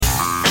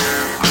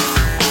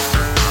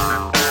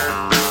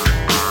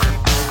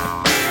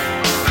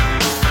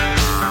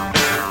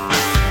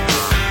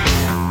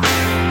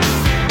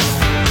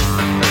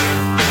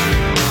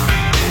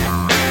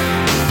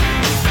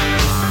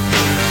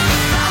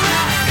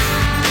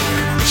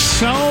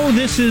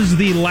this is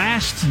the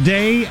last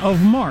day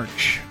of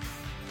March,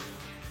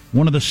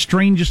 one of the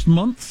strangest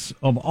months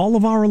of all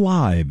of our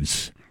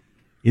lives.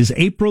 Is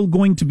April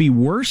going to be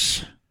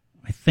worse?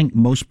 I think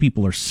most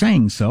people are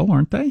saying so,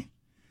 aren't they?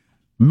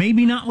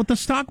 Maybe not with the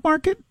stock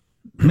market.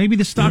 Maybe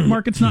the stock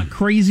market's not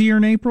crazier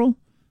in April.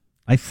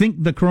 I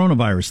think the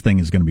coronavirus thing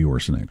is going to be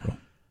worse in April.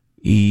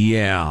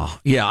 Yeah,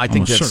 I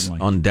think that's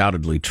certainly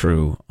undoubtedly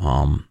true.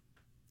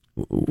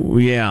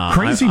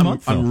 Crazy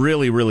month, though. I'm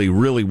really, really,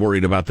 really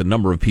worried about the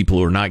number of people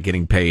who are not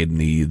getting paid in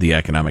the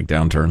economic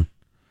downturn,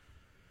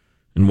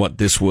 and what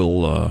this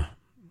will,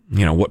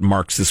 what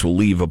marks this will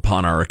leave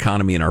upon our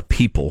economy and our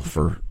people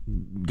for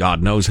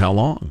God knows how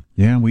long.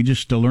 Yeah, we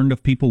just learned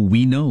of people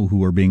we know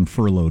who are being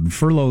furloughed.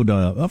 Furloughed,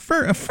 a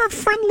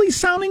friendly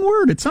sounding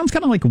word. It sounds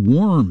kind of like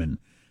warm and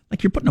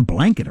like you're putting a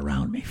blanket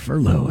around me.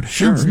 Furloughed.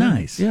 Sounds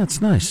nice. Yeah,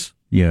 it's nice.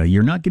 Yeah,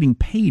 you're not getting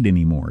paid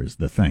anymore is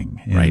the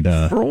thing. And,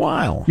 right, for a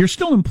while. You're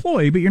still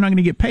employed, but you're not going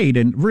to get paid.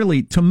 And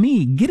really, to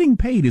me, getting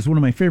paid is one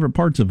of my favorite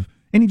parts of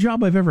any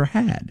job I've ever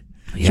had.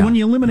 Yeah. So when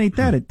you eliminate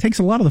that, it takes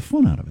a lot of the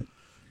fun out of it.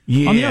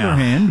 Yeah. On the other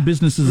hand,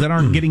 businesses that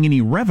aren't getting any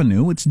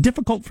revenue, it's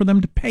difficult for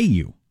them to pay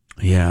you.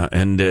 Yeah,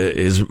 and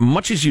as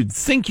much as you'd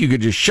think you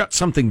could just shut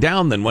something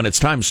down, then when it's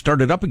time to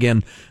start it up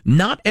again,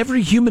 not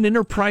every human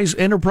enterprise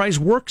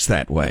works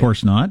that way. Of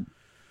course not.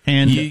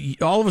 And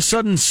all of a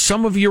sudden,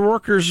 some of your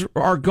workers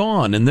are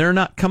gone, and they're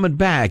not coming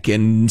back,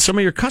 and some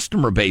of your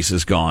customer base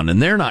is gone,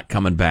 and they're not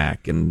coming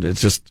back, and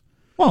it's just...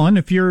 Well, and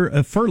if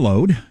you're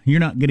furloughed,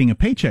 you're not getting a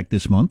paycheck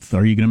this month,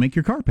 are you going to make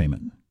your car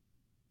payment?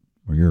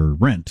 Or your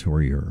rent,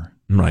 or your...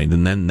 Right,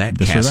 and then that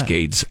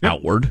cascades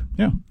outward.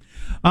 Yeah.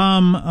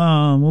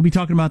 We'll be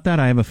talking about that,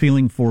 I have a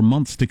feeling, for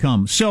months to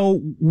come.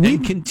 So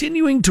and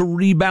continuing to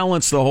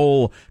rebalance the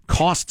whole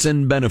costs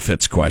and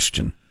benefits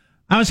question.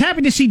 I was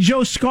happy to see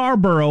Joe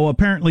Scarborough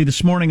apparently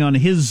this morning on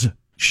his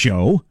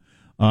show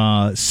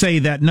say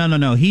that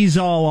no, he's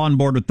all on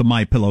board with the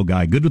MyPillow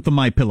guy. Good with the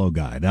MyPillow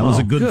guy. That was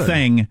a good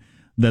thing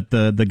that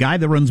the guy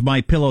that runs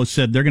MyPillow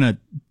said they're going to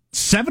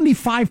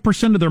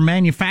 75% of their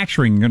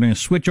manufacturing are going to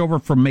switch over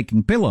from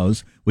making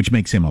pillows, which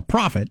makes him a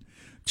profit,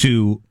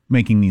 to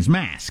making these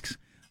masks.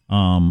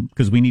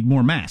 Because we need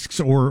more masks,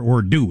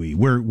 or do we?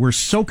 We're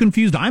so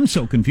confused. I'm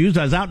so confused.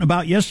 I was out and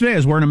about yesterday. I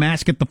was wearing a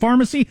mask at the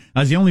pharmacy.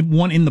 I was the only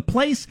one in the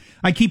place.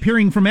 I keep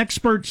hearing from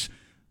experts,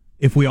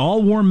 if we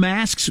all wore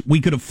masks, we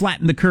could have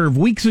flattened the curve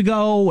weeks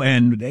ago,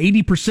 and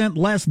 80%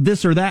 less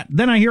this or that.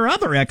 Then I hear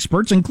other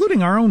experts,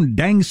 including our own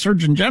dang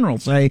Surgeon General,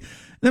 say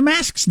the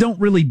masks don't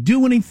really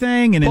do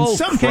anything, and in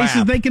some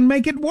cases they can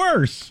make it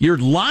worse. You're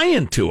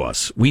lying to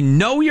us. We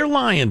know you're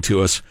lying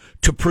to us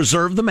to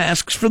preserve the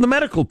masks for the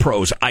medical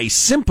pros. I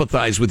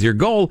sympathize with your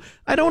goal.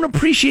 I don't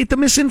appreciate the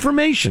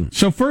misinformation.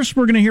 So first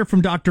we're going to hear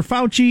from Dr.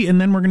 Fauci, and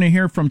then we're going to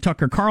hear from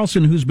Tucker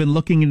Carlson, who's been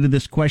looking into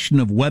this question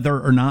of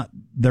whether or not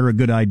they're a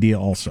good idea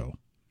also.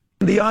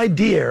 The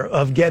idea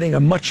of getting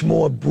a much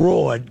more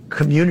broad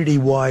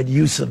community-wide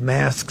use of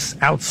masks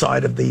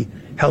outside of the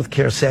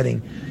healthcare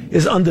setting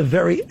is under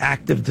very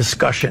active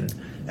discussion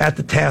at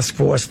the task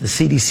force. The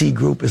CDC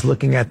group is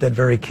looking at that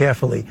very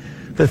carefully.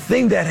 The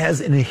thing that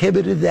has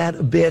inhibited that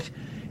a bit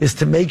is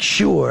to make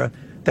sure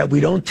that we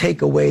don't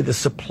take away the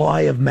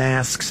supply of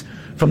masks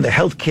from the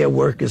healthcare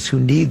workers who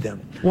need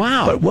them.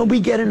 Wow. But when we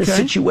get in a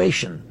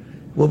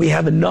situation where we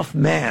have enough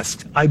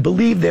masks, I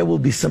believe there will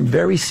be some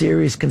very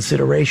serious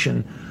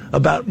consideration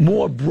about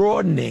more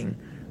broadening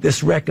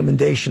this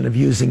recommendation of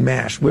using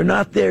masks. We're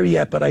not there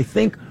yet, but I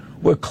think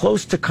we're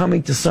close to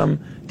coming to some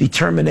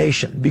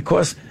determination,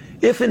 because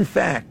if in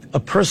fact a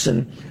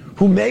person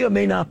who may or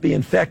may not be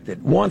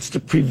infected wants to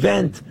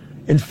prevent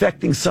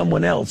infecting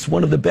someone else,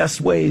 one of the best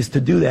ways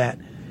to do that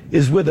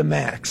is with a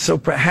mask. So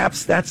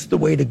perhaps that's the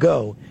way to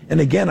go. And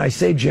again, I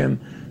say, Jim,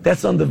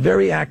 that's under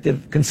very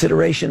active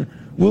consideration.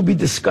 We'll be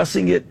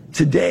discussing it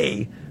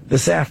today,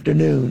 this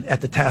afternoon,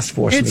 at the task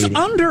force meeting. It's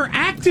under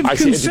active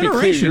consideration. To be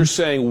clear, you're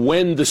saying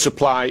when the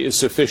supply is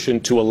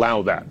sufficient to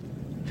allow that.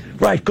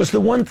 Right, because the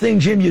one thing,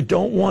 Jim, you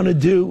don't want to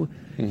do,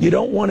 you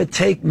don't want to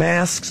take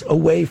masks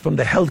away from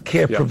the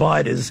healthcare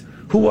providers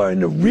who are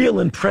in the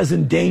real and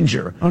present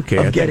danger of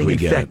getting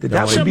infected.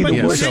 That would be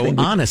the worst thing.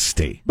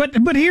 Honesty.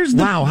 But here's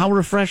the... Wow, how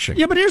refreshing.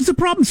 Yeah, but here's the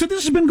problem. So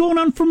this has been going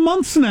on for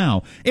months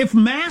now. If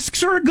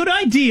masks are a good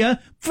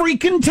idea,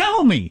 freaking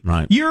tell me.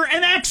 Right. You're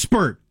an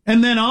expert.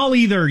 And then I'll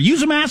either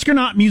use a mask or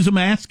not use a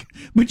mask.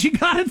 But you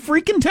got to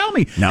freaking tell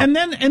me. No. And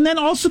then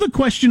also the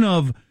question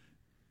of...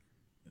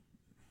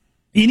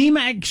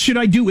 should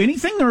I do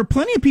anything? There are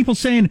plenty of people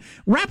saying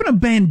wrapping a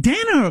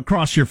bandana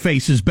across your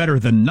face is better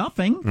than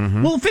nothing.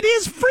 Mm-hmm. Well, if it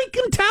is,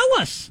 freaking tell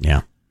us.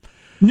 Yeah.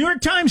 New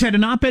York Times had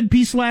an op-ed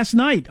piece last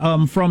night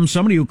from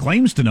somebody who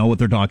claims to know what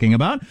they're talking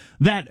about,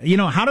 that,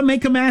 how to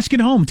make a mask at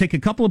home. Take a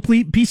couple of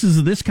pieces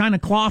of this kind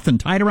of cloth and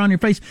tie it around your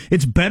face.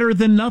 It's better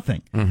than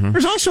nothing. Mm-hmm.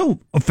 There's also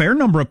a fair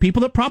number of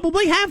people that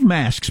probably have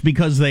masks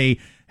because they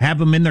have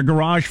them in their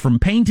garage from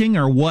painting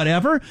or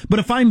whatever. But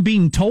if I'm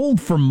being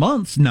told for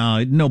months,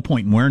 no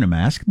point in wearing a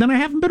mask, then I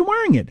haven't been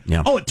wearing it.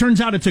 Yeah. Oh, it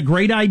turns out it's a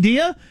great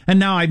idea, and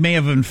now I may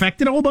have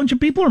infected a whole bunch of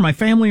people or my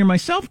family or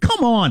myself.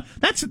 Come on.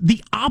 That's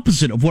the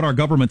opposite of what our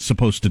government's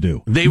supposed to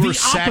do. They were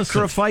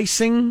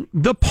sacrificing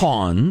the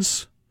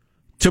pawns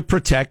to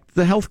protect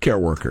the healthcare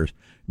workers.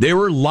 They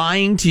were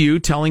lying to you,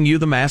 telling you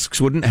the masks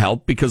wouldn't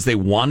help because they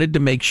wanted to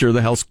make sure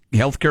the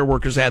healthcare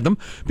workers had them,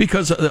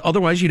 because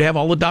otherwise you'd have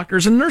all the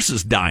doctors and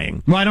nurses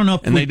dying. Well, I don't know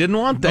if they didn't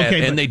want that.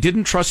 Okay, and they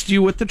didn't trust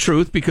you with the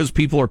truth because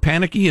people are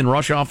panicky and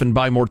rush off and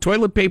buy more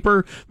toilet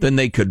paper than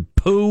they could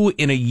poo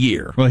in a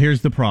year. Well,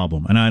 here's the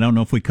problem, and I don't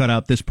know if we cut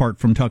out this part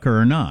from Tucker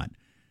or not.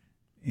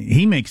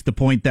 He makes the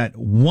point that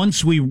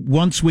once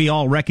we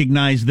all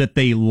recognize that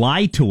they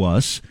lie to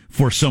us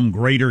for some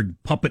greater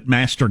puppet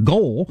master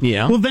goal,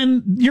 well,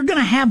 then you're going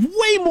to have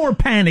way more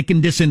panic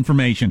and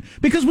disinformation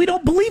because we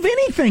don't believe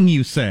anything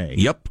you say.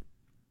 Yep.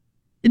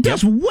 It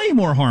does way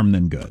more harm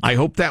than good. I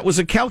hope that was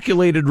a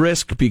calculated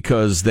risk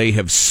because they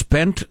have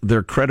spent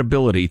their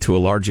credibility to a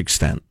large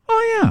extent.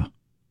 Oh, yeah.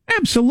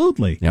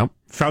 Absolutely. Yep.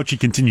 Fauci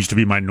continues to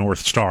be my North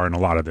Star in a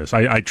lot of this.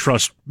 I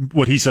trust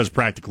what he says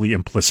practically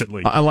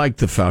implicitly. I like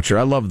the Fauci.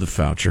 I love the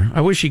Fauci. I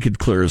wish he could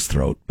clear his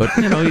throat, but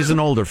he's an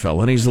older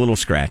fella and he's a little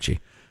scratchy.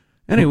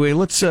 Anyway,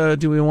 let's.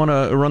 Do we want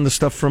to run the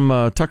stuff from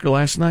Tucker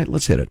last night?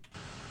 Let's hit it.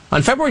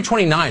 On February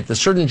 29th, the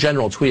Surgeon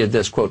General tweeted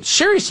this, quote,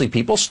 "Seriously,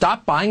 people,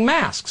 stop buying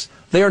masks.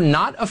 They are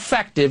not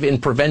effective in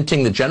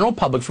preventing the general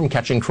public from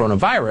catching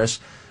coronavirus.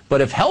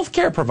 But if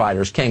healthcare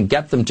providers can't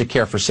get them to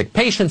care for sick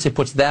patients, it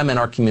puts them and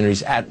our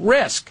communities at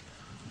risk."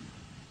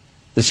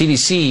 The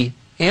CDC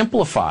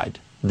amplified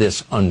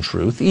this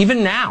untruth.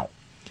 Even now,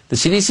 the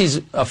CDC's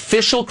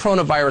official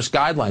coronavirus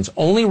guidelines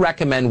only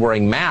recommend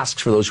wearing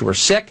masks for those who are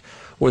sick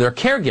or their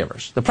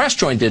caregivers. The press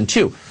joined in,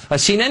 too. A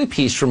CNN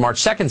piece from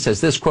March 2nd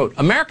says this, quote,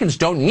 "Americans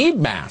don't need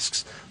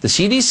masks. The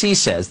CDC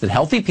says that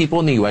healthy people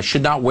in the U.S.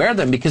 should not wear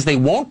them because they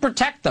won't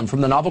protect them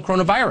from the novel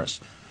coronavirus.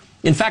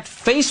 In fact,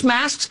 face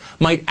masks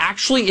might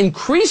actually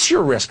increase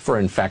your risk for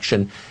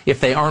infection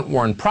if they aren't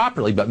worn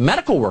properly, but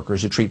medical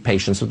workers who treat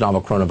patients with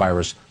novel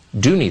coronavirus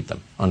do need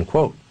them,"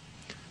 unquote.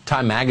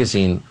 Time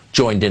magazine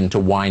joined in to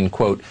whine,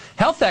 quote,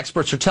 "Health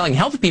experts are telling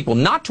healthy people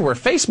not to wear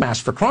face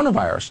masks for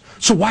coronavirus,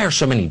 so why are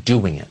so many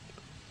doing it?"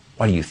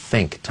 What do you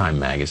think, Time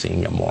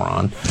magazine, you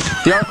moron?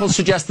 The article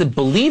suggests that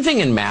believing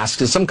in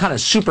masks is some kind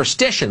of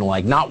superstition,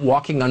 like not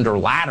walking under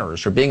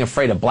ladders or being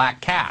afraid of black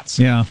cats.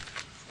 Yeah.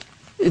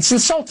 It's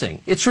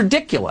insulting. It's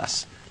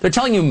ridiculous. They're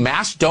telling you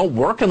masks don't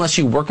work unless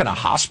you work in a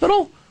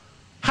hospital?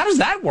 How does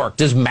that work?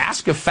 Does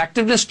mask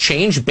effectiveness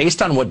change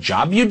based on what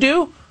job you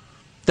do?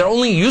 They're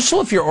only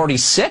useful if you're already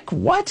sick?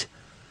 What?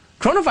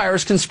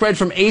 Coronavirus can spread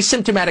from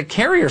asymptomatic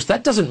carriers.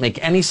 That doesn't make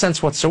any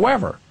sense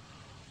whatsoever.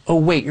 Oh,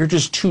 wait, you're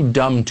just too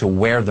dumb to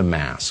wear the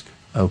mask.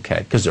 Okay,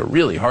 because they're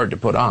really hard to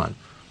put on.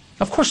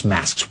 Of course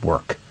masks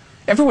work.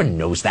 Everyone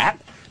knows that.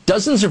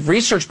 Dozens of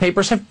research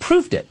papers have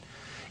proved it.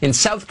 In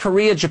South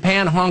Korea,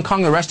 Japan, Hong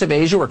Kong, the rest of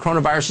Asia, where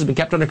coronavirus has been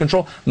kept under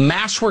control,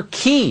 masks were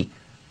key.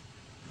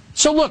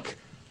 So look,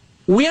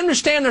 we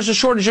understand there's a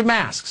shortage of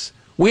masks.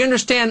 We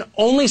understand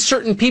only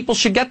certain people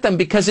should get them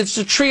because it's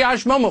a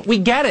triage moment. We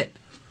get it.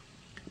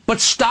 But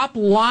stop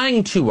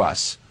lying to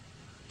us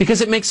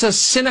because it makes us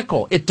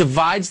cynical. It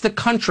divides the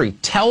country.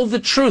 Tell the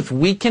truth.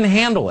 We can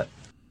handle it.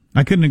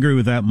 I couldn't agree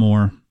with that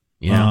more.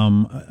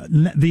 Yeah.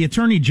 The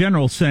Attorney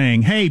General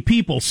saying, "Hey,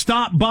 people,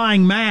 stop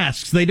buying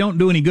masks. They don't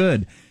do any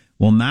good."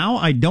 Well, now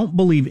I don't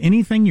believe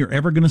anything you're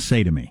ever going to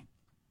say to me.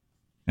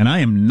 And I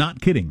am not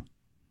kidding.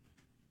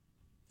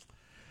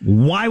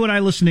 Why would I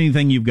listen to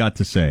anything you've got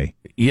to say?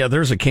 Yeah,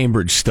 there's a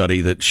Cambridge study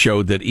that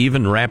showed that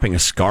even wrapping a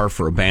scarf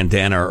or a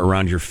bandana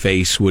around your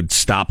face would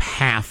stop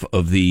half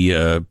of the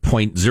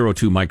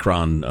 0.02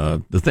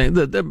 micron,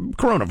 the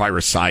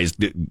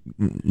coronavirus-sized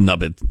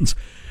nubbins.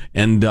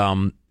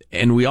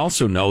 And we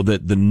also know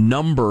that the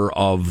number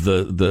of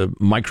the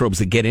microbes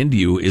that get into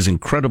you is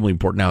incredibly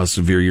important how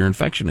severe your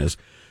infection is.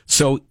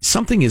 So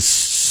something as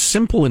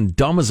simple and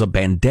dumb as a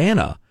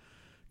bandana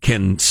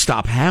can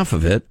stop half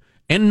of it.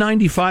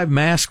 N95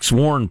 masks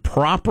worn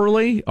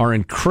properly are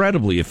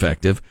incredibly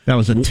effective. That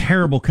was a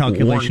terrible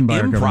calculation by our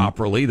government.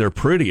 Improperly, they're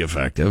pretty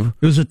effective.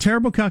 It was a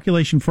terrible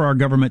calculation for our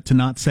government to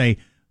not say,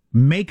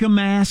 make a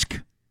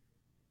mask,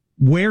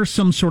 wear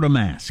some sort of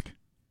mask.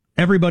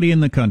 Everybody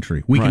in the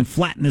country. We can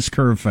flatten this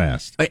curve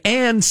fast.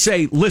 And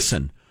say,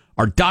 listen,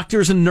 our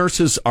doctors and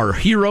nurses are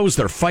heroes.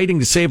 They're fighting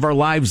to save our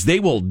lives. They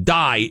will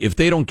die if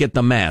they don't get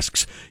the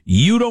masks.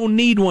 You don't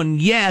need one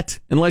yet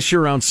unless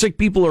you're around sick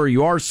people or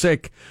you are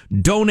sick.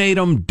 Donate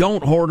them.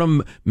 Don't hoard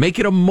them. Make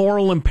it a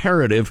moral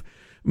imperative.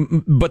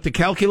 But the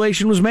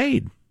calculation was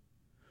made.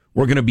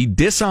 We're going to be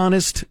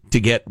dishonest to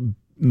get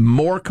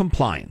more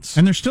compliance.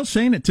 And they're still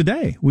saying it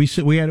today. We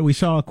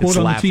saw a quote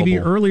on the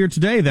TV earlier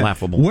today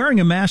that wearing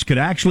a mask could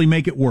actually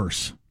make it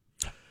worse.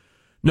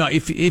 No,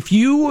 if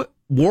you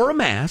wore a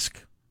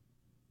mask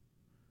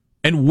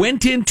and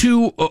went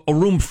into a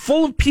room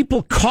full of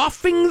people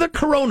coughing the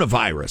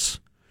coronavirus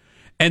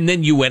and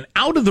then you went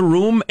out of the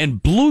room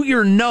and blew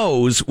your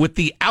nose with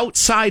the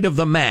outside of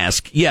the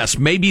mask, yes,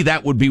 maybe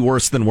that would be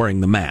worse than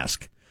wearing the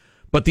mask.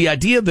 But the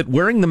idea that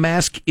wearing the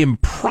mask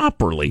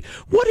improperly,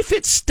 what if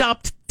it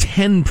stopped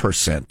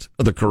 10%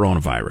 of the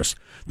coronavirus?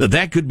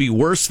 That could be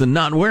worse than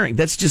not wearing.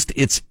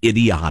 It's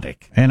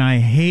idiotic. And I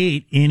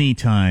hate any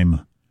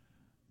time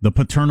the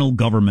paternal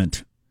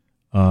government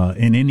at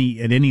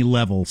any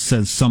level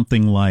says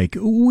something like,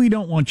 we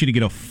don't want you to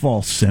get a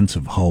false sense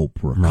of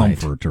hope or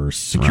comfort or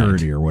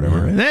security or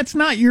whatever. Right. That's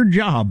not your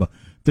job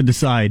to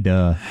decide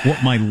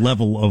what my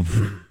level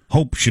of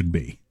hope should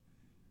be.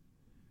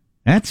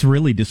 That's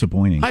really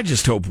disappointing. I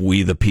just hope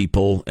we, the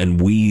people, and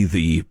we,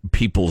 the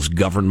people's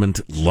government,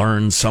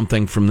 learn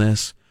something from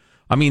this.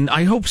 I mean,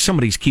 I hope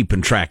somebody's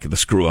keeping track of the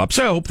screw-ups.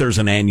 I hope there's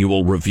an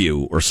annual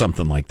review or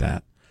something like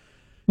that.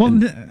 Well,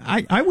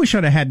 I wish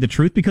I'd have had the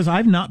truth, because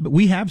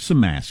we have some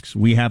masks.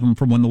 We have them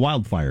from when the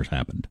wildfires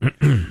happened.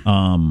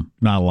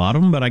 Not a lot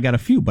of them, but I got a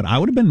few. But I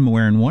would have been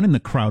wearing one in the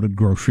crowded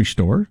grocery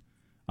store.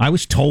 I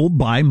was told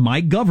by my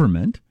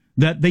government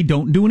that they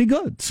don't do any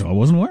good, so I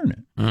wasn't wearing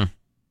it.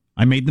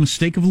 I made the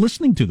mistake of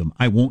listening to them.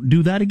 I won't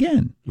do that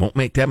again. Won't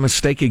make that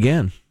mistake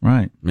again.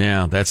 Right.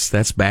 Yeah,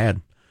 that's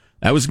bad.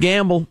 That was a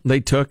gamble they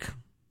took.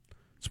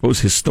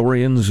 Suppose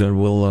historians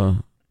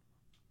will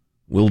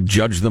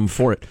judge them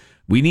for it.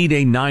 We need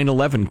a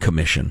 9/11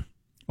 commission.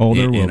 Oh,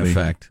 there will be. In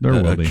effect. There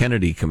will be. A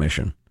Kennedy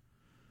commission.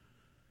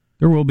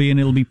 There will be, and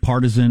it'll be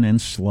partisan and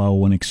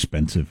slow and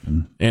expensive.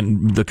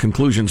 And the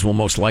conclusions will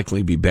most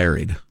likely be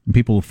buried.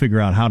 People will figure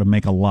out how to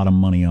make a lot of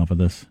money off of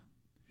this.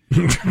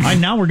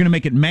 Now we're going to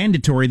make it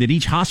mandatory that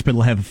each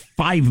hospital have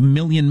 5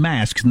 million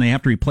masks, and they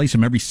have to replace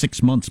them every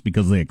 6 months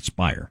because they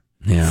expire.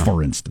 Yeah.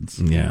 For instance.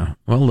 Yeah.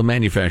 Well, the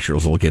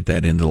manufacturers will get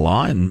that into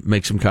law and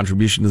make some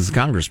contribution to the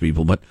Congress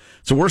people, but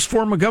it's the worst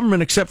form of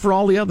government except for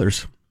all the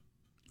others,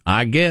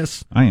 I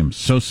guess. I am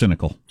so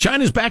cynical.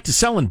 China's back to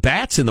selling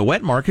bats in the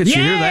wet markets. Yay!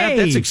 You hear that?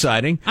 That's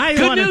exciting.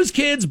 Good news,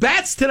 kids.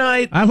 Bats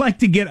tonight. I like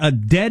to get a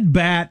dead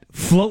bat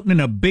floating in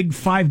a big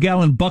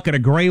 5-gallon bucket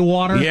of gray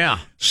water. Yeah.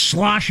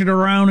 Slosh it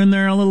around in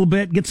there a little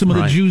bit. Get some of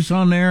the juice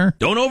on there.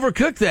 Don't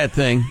overcook that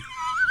thing.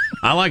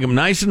 I like them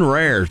nice and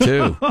rare,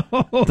 too.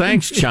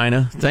 Thanks,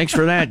 China. Thanks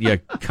for that, you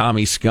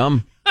commie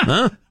scum.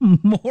 Huh?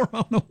 More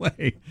on the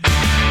way.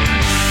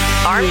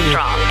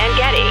 Armstrong and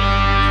Getty.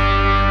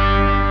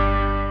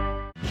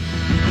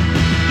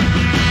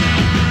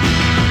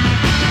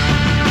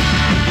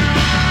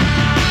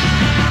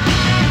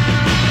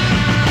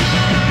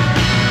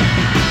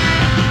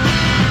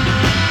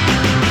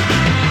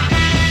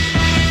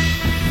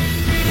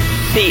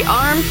 The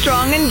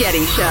Armstrong and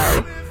Getty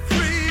Show.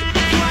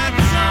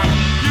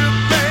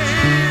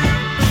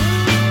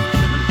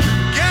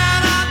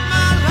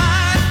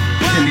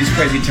 In these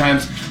crazy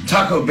times,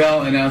 Taco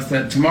Bell announced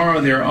that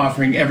tomorrow they're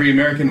offering every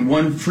American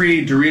one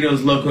free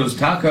Doritos Locos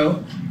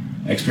Taco.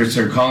 Experts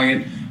are calling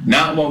it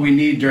not what we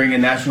need during a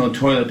national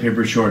toilet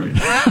paper shortage.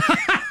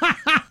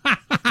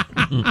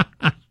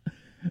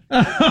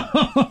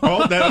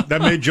 Oh,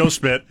 that made Joe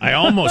spit. I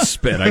almost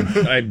spit.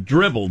 I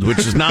dribbled, which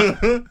is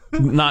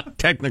not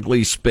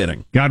technically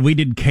spitting. God, we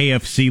did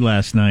KFC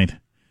last night.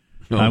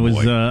 Oh, I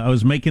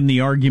was making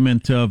the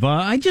argument of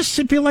I just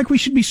feel like we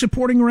should be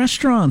supporting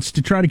restaurants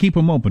to try to keep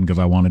them open because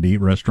I wanted to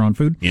eat restaurant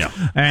food. Yeah,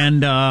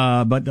 and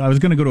but I was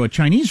going to go to a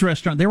Chinese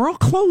restaurant. They were all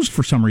closed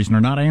for some reason.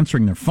 They're not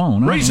answering their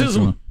phone.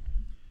 Racism.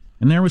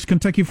 And there was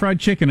Kentucky Fried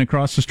Chicken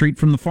across the street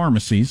from the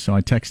pharmacies. So I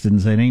texted and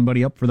said,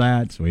 "Anybody up for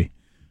that?" So we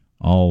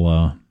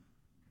all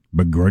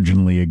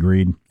begrudgingly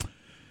agreed.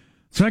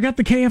 So I got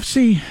the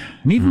KFC,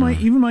 and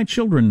even my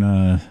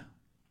children.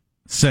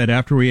 Said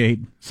after we ate,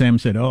 Sam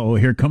said, "Oh,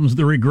 here comes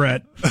the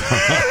regret."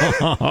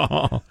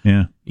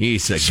 Yeah,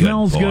 he's a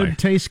smells good boy. good,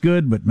 tastes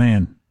good, but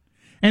man.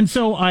 And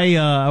so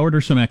I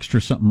order some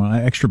extra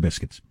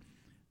biscuits.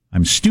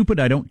 I'm stupid.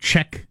 I don't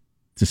check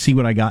to see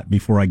what I got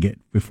before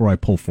I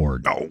pull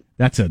forward. No,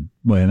 that's a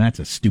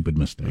stupid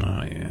mistake.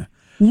 Oh yeah,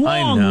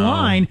 long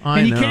line,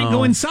 and you can't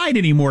go inside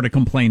anymore to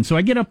complain. So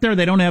I get up there.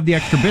 They don't have the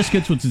extra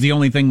biscuits, which is the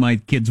only thing my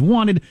kids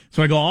wanted.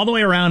 So I go all the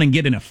way around and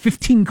get in a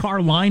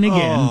 15-car line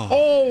again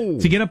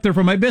to get up there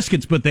for my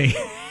biscuits. But they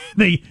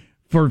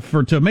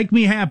to make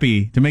me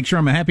happy, to make sure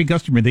I'm a happy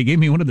customer, they gave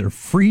me one of their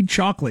free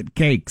chocolate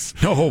cakes.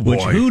 Oh boy!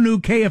 Which who knew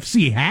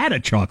KFC had a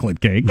chocolate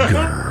cake?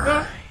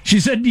 She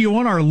said, "Do you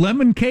want our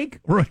lemon cake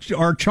or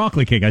our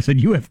chocolate cake?" I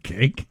said, "You have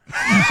cake."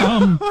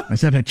 I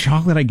said, "A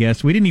chocolate, I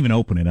guess." We didn't even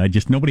open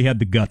it. Nobody had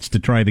the guts to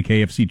try the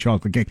KFC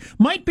chocolate cake.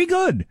 Might be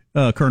good,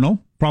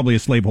 Colonel. Probably a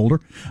slaveholder.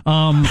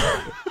 Might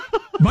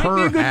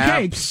be a good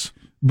cake,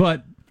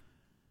 but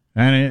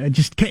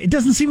it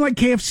doesn't seem like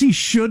KFC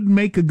should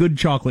make a good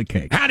chocolate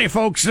cake. Howdy,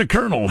 folks. The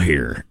Colonel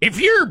here.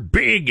 If you're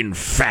big and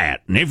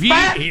fat, and if you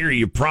eat here,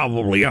 you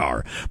probably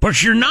are,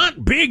 but you're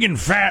not big and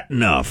fat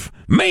enough,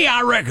 may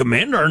I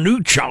recommend our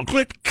new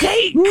chocolate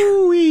cake?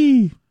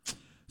 Woo-wee.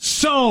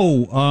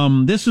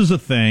 So, this is a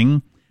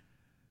thing.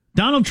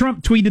 Donald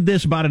Trump tweeted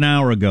this about an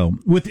hour ago.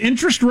 With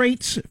interest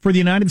rates for the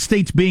United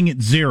States being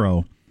at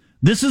 0,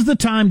 this is the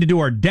time to do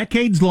our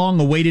decades-long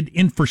awaited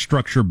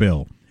infrastructure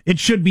bill. It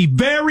should be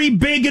very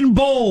big and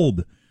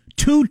bold.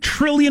 $2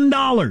 trillion.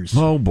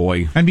 Oh,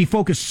 boy. And be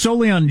focused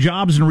solely on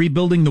jobs and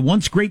rebuilding the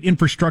once great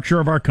infrastructure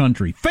of our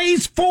country.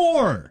 Phase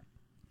 4.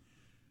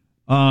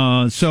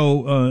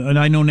 And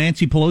I know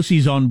Nancy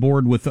Pelosi's on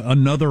board with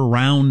another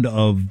round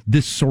of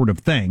this sort of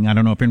thing. I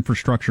don't know if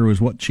infrastructure was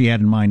what she had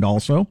in mind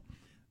also.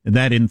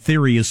 That, in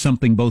theory, is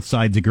something both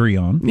sides agree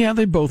on. Yeah,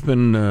 they've both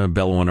been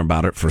bellowing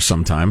about it for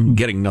some time,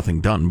 getting nothing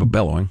done, but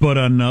bellowing. But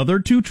another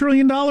 $2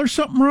 trillion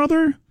something or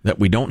other? That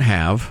we don't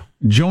have.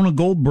 Jonah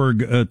Goldberg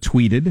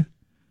tweeted,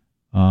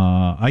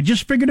 I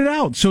just figured it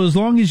out. So as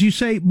long as you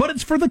say, but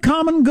it's for the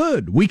common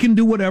good, we can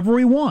do whatever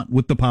we want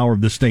with the power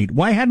of the state.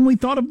 Why hadn't we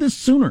thought of this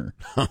sooner?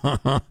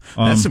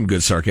 That's some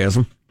good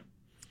sarcasm.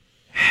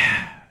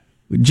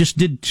 We just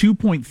did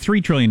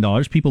 $2.3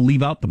 trillion. People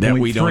leave out the that 0.3.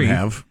 We don't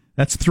have.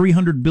 That's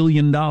 $300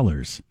 billion. What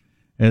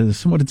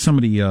did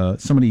somebody? No,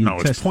 it's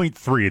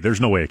 0.3.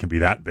 There's no way it can be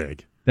that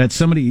big. That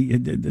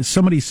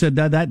somebody said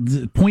that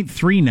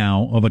 0.3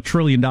 now of $1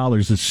 trillion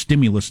is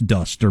stimulus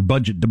dust or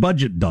budget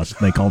dust.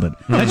 They called it.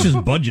 That's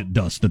just budget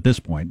dust at this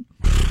point.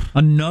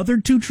 Another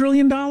 $2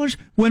 trillion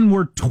when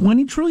we're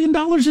 $20 trillion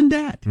in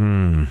debt.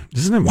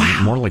 Isn't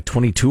it more like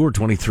 22 or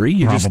 23?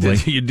 You Probably.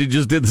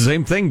 just did the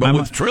same thing, but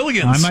with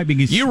trillions. I might be.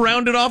 You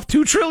rounded off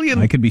 $2 trillion.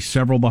 I could be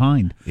several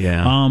behind.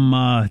 Yeah.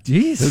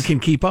 Jeez. Who can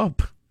keep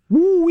up?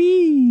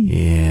 Woo-wee.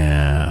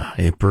 Yeah.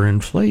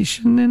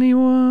 Hyperinflation,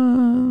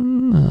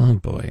 anyone? Oh,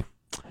 boy.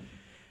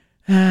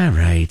 All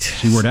right.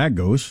 See where that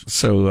goes.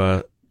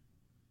 So,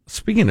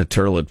 speaking of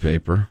toilet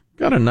paper,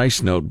 got a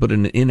nice note, but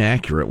an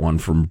inaccurate one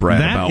from Brad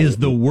That is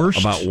the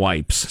worst about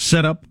wipes.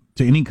 Setup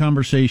to any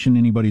conversation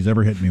anybody's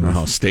ever hit me with.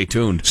 Oh, stay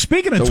tuned.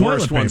 Speaking of the toilet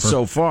worst paper. one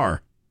so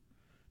far.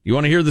 You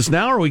want to hear this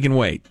now, or we can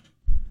wait?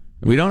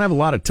 We don't have a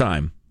lot of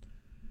time.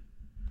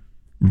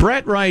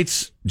 Brett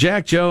writes,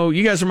 Jack, Joe,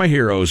 you guys are my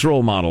heroes,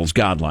 role models,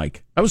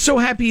 godlike. I was so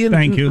happy and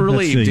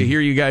relieved to hear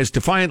you guys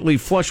defiantly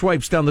flush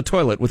wipes down the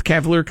toilet with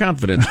cavalier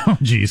confidence. Oh,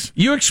 jeez.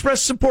 You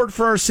expressed support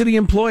for our city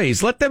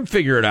employees. Let them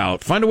figure it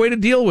out. Find a way to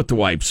deal with the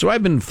wipes. So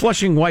I've been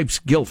flushing wipes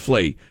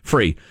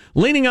guilt-free.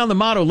 Leaning on the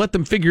motto, let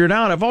them figure it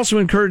out, I've also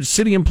encouraged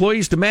city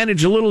employees to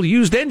manage a little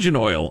used engine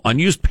oil,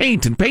 unused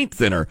paint and paint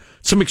thinner,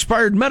 some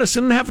expired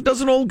medicine, and half a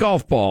dozen old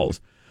golf balls.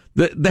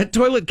 That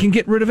toilet can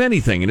get rid of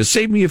anything and has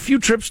saved me a few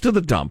trips to the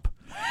dump.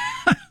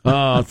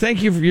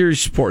 Thank you for your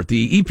support.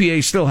 The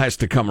EPA still has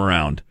to come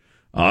around.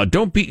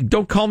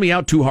 Don't call me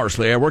out too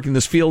harshly. I work in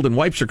this field, and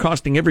wipes are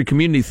costing every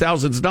community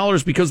thousands of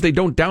dollars because they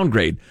don't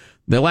downgrade.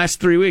 The last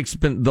 3 weeks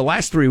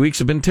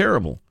have been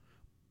terrible.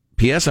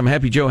 P.S. I'm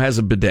happy Joe has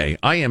a bidet.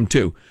 I am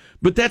too.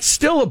 But that's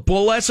still a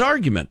bull-ass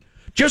argument.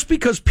 Just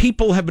because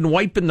people have been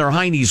wiping their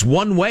heinies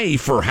one way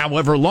for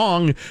however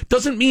long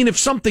doesn't mean if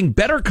something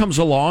better comes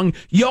along,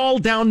 y'all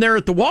down there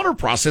at the water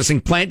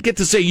processing plant get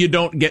to say you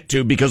don't get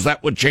to because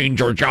that would change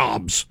your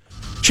jobs.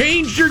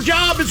 Change your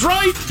job is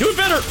right. Do it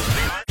better.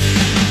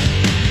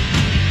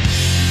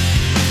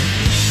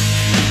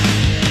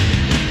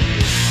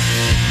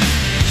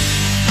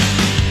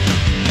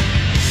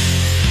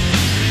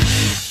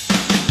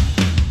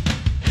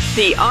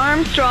 The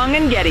Armstrong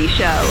and Getty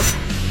Show.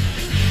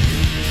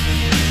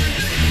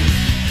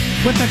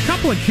 With a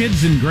couple of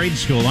kids in grade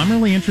school, I'm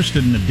really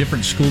interested in the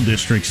different school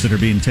districts that are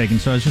being taken.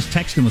 So I was just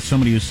texting with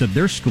somebody who said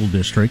their school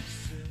district,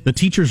 the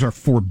teachers are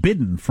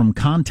forbidden from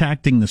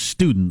contacting the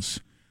students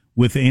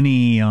with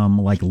any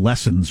like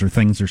lessons or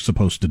things they're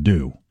supposed to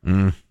do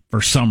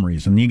for some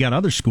reason. You got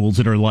other schools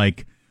that are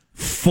like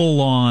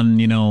full on,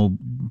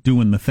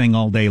 doing the thing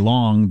all day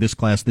long. This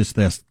class, this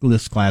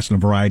class in a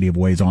variety of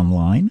ways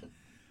online.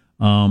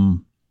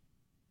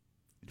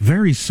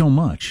 Varies so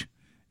much.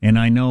 And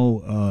I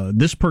know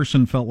this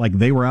person felt like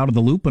they were out of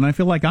the loop, and I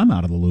feel like I'm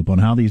out of the loop on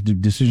how these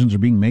decisions are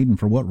being made and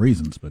for what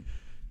reasons. But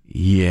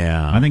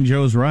yeah, I think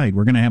Joe's right.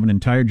 We're going to have an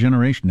entire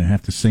generation that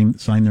have to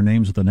sign their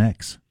names with an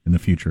X in the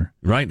future.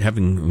 Right.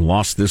 Having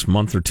lost this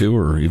month or two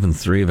or even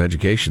 3 of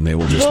education, they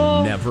will just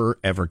never,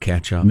 ever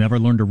catch up. Never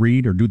learn to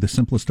read or do the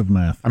simplest of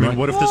math. I mean,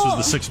 what if this was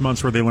the 6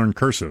 months where they learned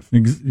cursive?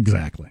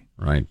 Exactly.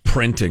 Right.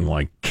 Printing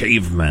like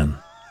cavemen.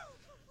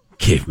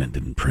 Cavemen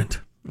didn't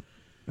print.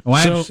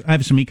 Well, I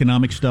have some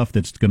economic stuff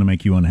that's going to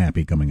make you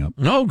unhappy coming up.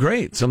 Oh,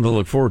 great. Something to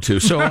look forward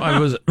to. So I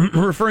was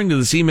referring to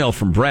this email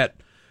from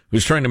Brett,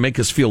 who's trying to make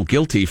us feel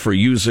guilty for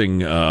using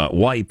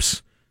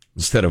wipes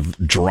instead of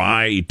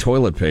dry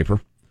toilet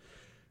paper.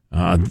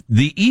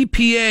 The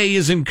EPA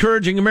is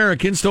encouraging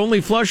Americans to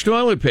only flush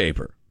toilet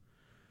paper.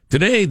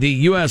 Today, the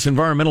U.S.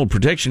 Environmental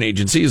Protection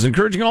Agency is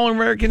encouraging all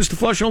Americans to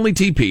flush only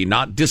TP,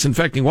 not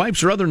disinfecting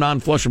wipes or other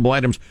non-flushable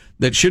items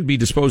that should be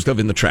disposed of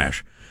in the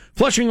trash.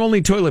 Flushing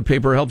only toilet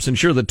paper helps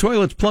ensure that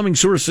toilets, plumbing,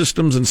 sewer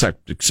systems, and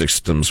septic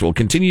systems will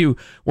continue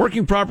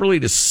working properly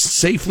to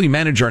safely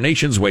manage our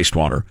nation's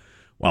wastewater.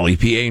 While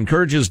EPA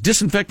encourages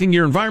disinfecting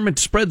your environment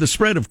to prevent the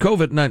spread of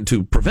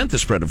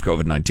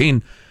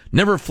COVID-19,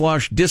 never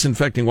flush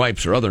disinfecting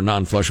wipes or other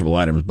non-flushable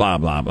items, blah,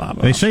 blah, blah,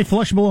 blah. They say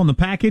flushable on the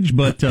package,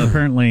 but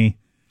apparently...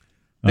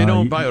 They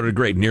don't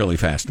biodegrade nearly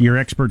fast. Your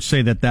experts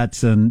say that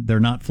they're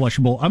not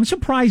flushable. I'm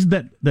surprised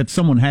that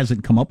someone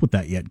hasn't come up with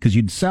that yet, because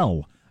you'd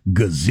sell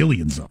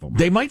gazillions of them.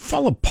 They might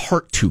fall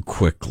apart too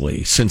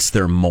quickly since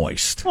they're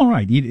moist. All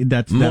right,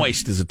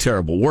 Moist is a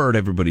terrible word.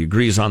 Everybody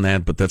agrees on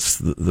that, but that's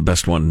the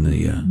best one in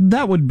the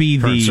that would be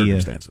current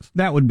circumstances.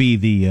 That would be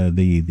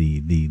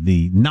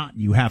the knot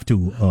you have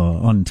to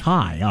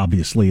untie.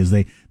 Obviously, is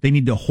they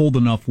need to hold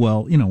enough.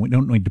 Well, we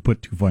don't need to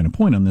put too fine a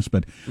point on this,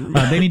 but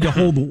they need to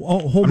hold.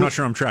 I'm not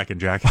sure I'm tracking,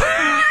 Jack.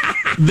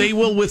 They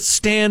will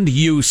withstand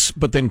use,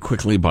 but then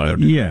quickly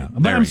biodegrade. Yeah,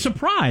 but I'm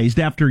surprised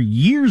after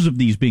years of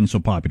these being so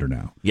popular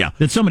now. Yeah,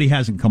 that somebody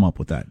hasn't come up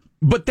with that.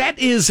 But that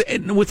is,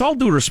 and with all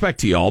due respect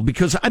to y'all,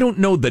 because I don't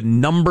know the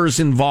numbers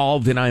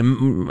involved, and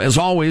I'm, as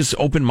always,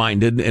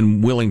 open-minded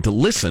and willing to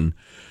listen.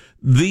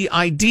 The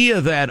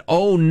idea that,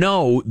 oh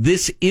no,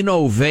 this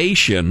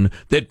innovation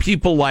that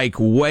people like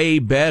way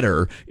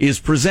better is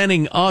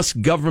presenting us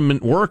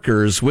government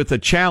workers with a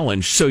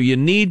challenge, so you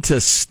need to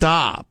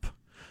stop.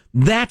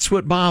 That's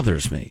what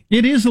bothers me.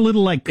 It is a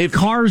little like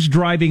cars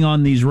driving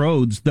on these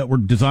roads that were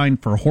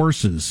designed for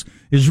horses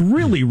is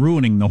really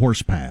ruining the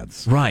horse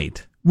paths.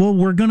 Right. Well,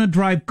 we're going to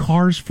drive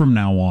cars from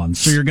now on,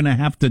 so you're going to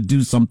have to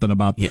do something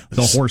about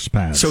the horse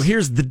paths. So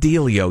here's the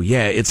dealio.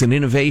 Yeah, it's an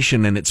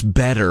innovation and it's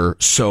better,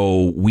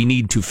 so we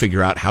need to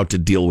figure out how to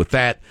deal with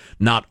that,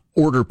 not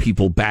order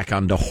people back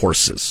onto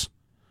horses.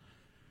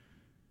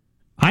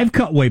 I've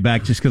cut way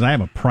back just because I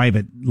have a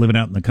private, living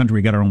out in the country,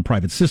 we got our own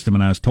private system,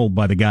 and I was told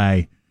by the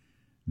guy,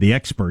 the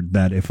expert,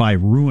 that if I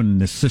ruin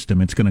this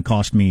system, it's going to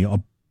cost me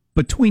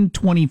between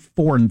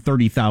 $24,000 and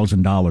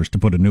 $30,000 to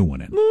put a new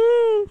one in.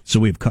 So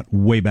we've cut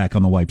way back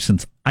on the wipe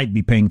since I'd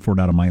be paying for it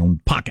out of my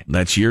own pocket.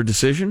 That's your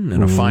decision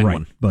and a fine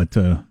one. But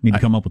need to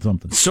come up with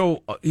something.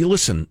 So, you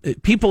listen,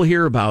 people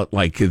hear about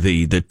like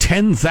the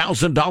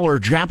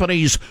 $10,000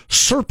 Japanese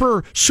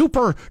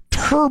super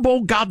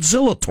turbo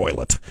Godzilla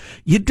toilet.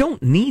 You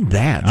don't need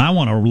that. I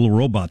want a little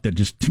robot that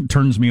just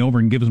turns me over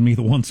and gives me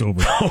the once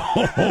over.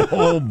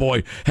 Oh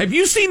boy. Have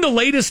you seen the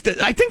latest,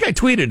 I think I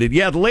tweeted it,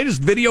 the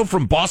latest video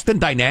from Boston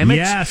Dynamics?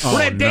 Yes.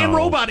 Where that damn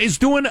robot is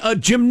doing a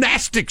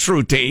gymnastics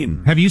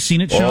routine. Have you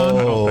seen it, Sean?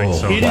 I don't think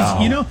so. It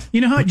is,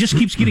 you know how it just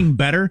keeps getting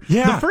better?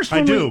 Yeah,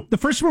 I do. The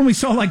first one we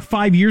saw like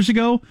 5 years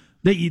ago,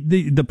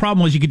 the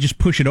problem was you could just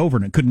push it over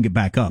and it couldn't get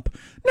back up.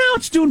 Now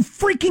it's doing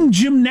freaking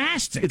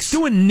gymnastics. It's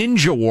doing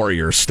Ninja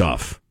Warrior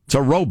stuff. It's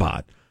a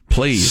robot.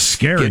 Please,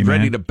 scary, get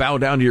ready man. to bow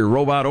down to your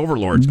robot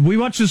overlords. We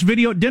watched this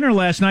video at dinner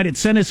last night. It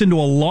sent us into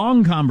a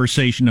long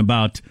conversation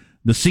about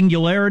the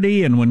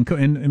singularity, and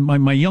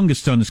my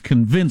youngest son is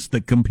convinced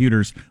that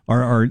computers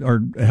are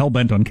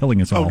hell-bent on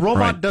killing us all. A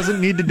robot doesn't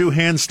need to do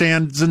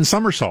handstands and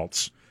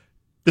somersaults.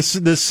 This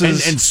is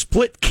and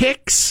split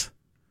kicks.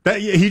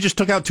 He just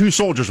took out 2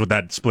 soldiers with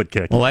that split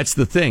kick. Well, that's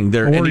the thing.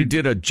 And he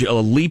did a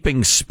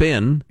leaping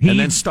spin and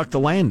then stuck the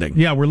landing.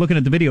 Yeah, we're looking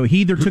at the video. He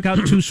either took out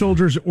 2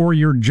 soldiers or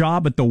your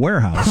job at the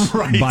warehouse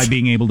by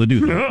being able to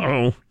do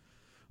that.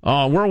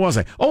 Uh-oh. Where was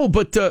I? Oh,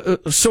 but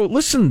so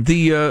listen,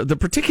 the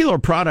particular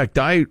product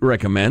I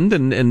recommend,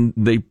 and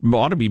they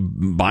ought to be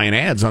buying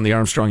ads on the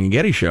Armstrong and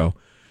Getty show,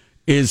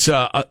 is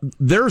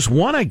there's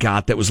one I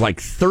got that was like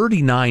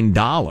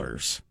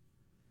 $39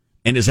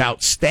 and is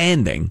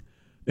outstanding.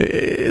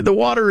 The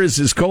water is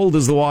as cold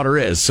as the water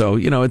is, so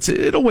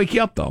it'll wake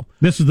you up though.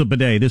 This is the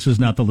bidet. This is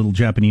not the little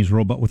Japanese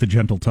robot with a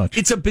gentle touch.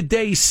 It's a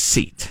bidet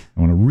seat. I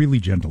want a really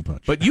gentle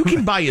touch. But you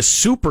can buy a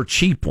super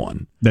cheap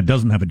one that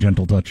doesn't have a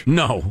gentle touch.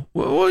 No,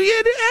 well,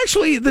 yeah,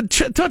 actually, the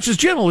touch is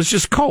gentle. It's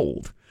just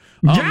cold.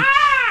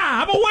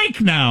 I'm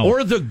awake now.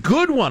 Or the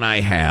good one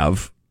I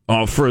have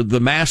for the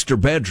master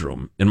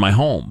bedroom in my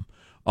home.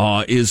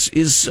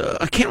 Is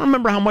I can't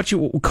remember how much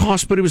it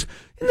cost, but it was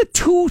in the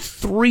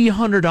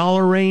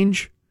 $200-300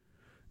 range,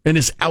 and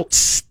is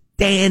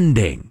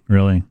outstanding.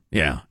 Really?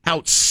 Yeah,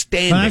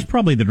 outstanding. Well, that's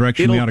probably the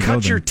direction we ought to go.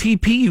 It'll cut your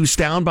TP use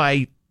down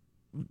by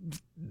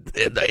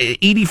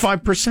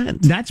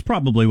 85%. That's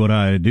probably what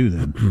I do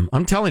then.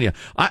 I'm telling you,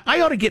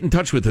 I ought to get in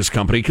touch with this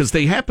company because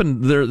they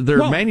happen their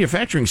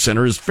manufacturing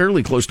center is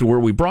fairly close to where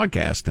we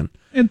broadcast, and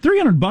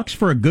 $300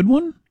 for a good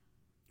one.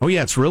 Oh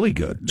yeah, it's really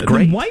good. It's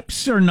great. The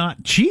wipes are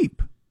not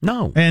cheap.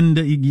 No, and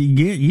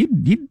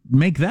you'd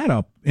make that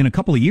up in a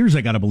couple of years.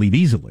 I got to believe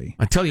easily.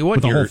 I tell you what,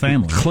 with the whole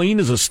family, clean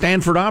as a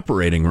Stanford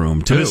operating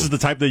room too. And this is the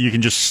type that you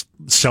can just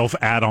self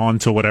add on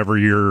to whatever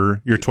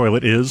your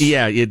toilet is.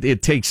 Yeah,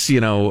 it takes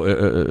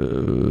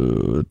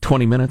 20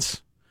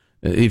 minutes.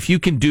 If you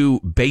can do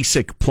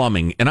basic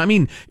plumbing, and I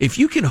mean, if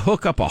you can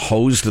hook up a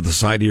hose to the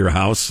side of your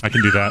house, I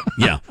can do that.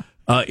 Yeah.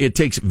 It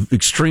takes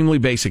extremely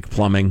basic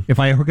plumbing. If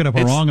I hook it up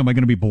wrong, am I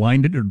going to be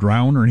blinded or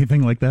drown or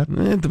anything like that?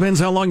 It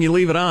depends how long you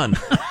leave it on.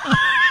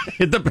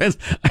 It depends.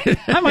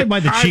 I might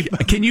buy the cheap.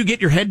 Can you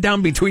get your head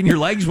down between your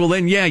legs? Well,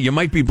 then, yeah, you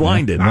might be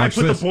blinded. I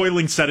put the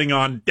boiling setting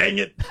on. Dang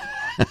it.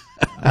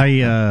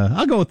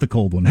 I'll go with the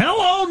cold one.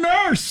 Hello,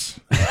 nurse.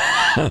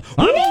 I'm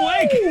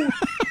awake.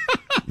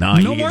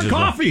 No more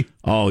coffee.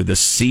 The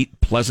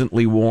seat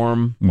pleasantly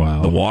warm.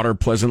 Wow. The water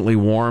pleasantly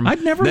warm.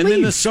 I'd never leave. Then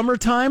in the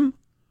summertime,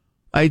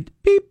 I'd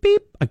beep,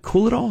 beep. I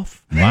cool it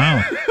off.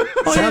 Wow.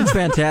 Sounds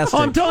fantastic.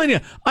 I'm telling you,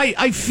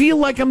 I feel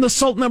like I'm the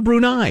Sultan of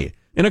Brunei,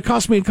 and it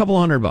cost me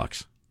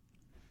 $200.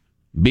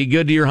 Be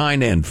good to your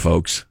hind end,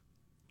 folks.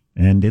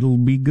 And it'll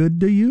be good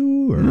to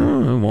you? Or?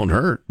 It won't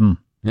hurt.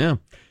 Yeah.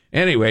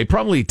 Anyway,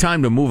 probably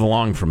time to move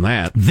along from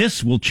that.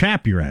 This will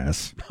chap your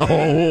ass.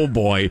 Oh,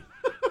 boy.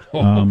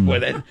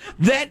 Boy,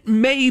 that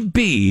may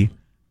be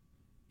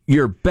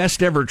your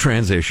best ever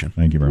transition.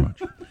 Thank you very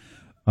much.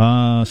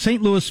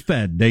 St. Louis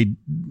Fed,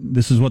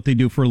 this is what they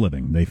do for a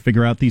living. They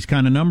figure out these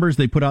kind of numbers.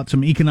 They put out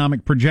some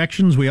economic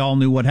projections. We all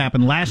knew what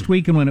happened last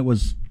week, and when it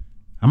was,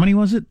 how many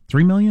was it?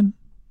 3 million?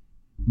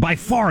 By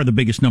far the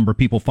biggest number of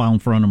people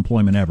filed for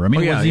unemployment ever. I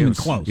mean, it wasn't even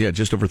close. Yeah,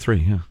 just over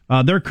 3,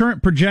 yeah. Their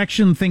current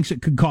projection thinks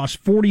it could cost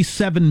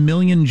 47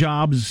 million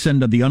jobs to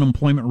send the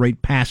unemployment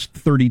rate past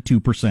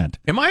 32%.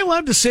 Am I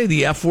allowed to say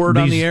the F word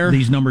on the air?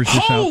 These numbers just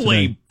Holy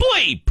out today.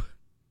 bleep!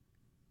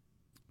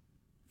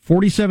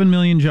 47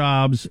 million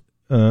jobs,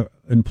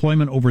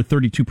 employment over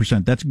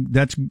 32%.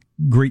 That's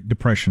Great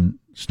Depression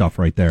stuff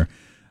right there.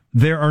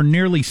 There are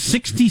nearly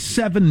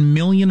 67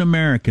 million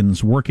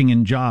Americans working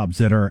in jobs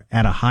that are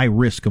at a high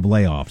risk of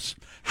layoffs.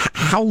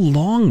 How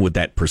long would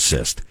that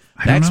persist?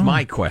 That's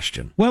my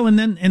question. Well, and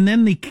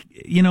then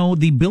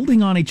the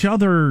building on each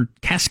other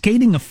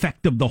cascading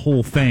effect of the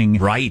whole thing,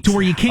 right? To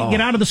where you can't get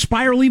out of the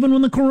spiral even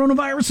when the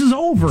coronavirus is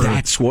over.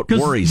 That's what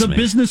worries me. The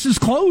business is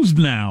closed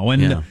now,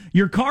 and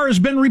your car has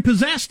been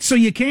repossessed, so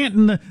you can't.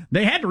 And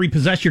they had to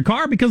repossess your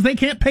car because they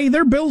can't pay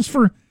their bills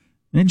for.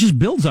 And it just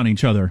builds on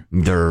each other.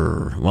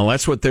 Well,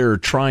 that's what they're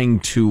trying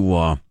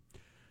to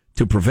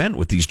prevent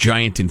with these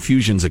giant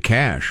infusions of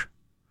cash.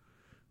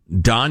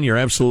 Don, you're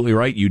absolutely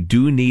right. You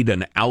do need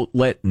an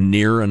outlet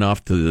near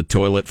enough to the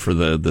toilet for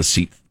the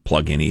seat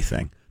plug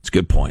anything. It's a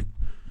good point.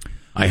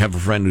 I have a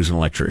friend who's an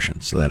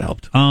electrician, so that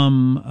helped.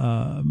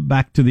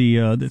 Back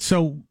to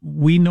so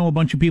we know a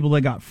bunch of people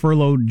that got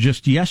furloughed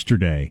just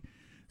yesterday.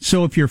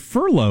 So if you're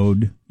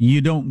furloughed,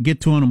 you don't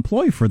get to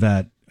unemploy for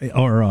that.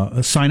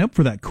 Or sign up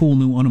for that cool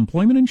new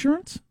unemployment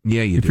insurance?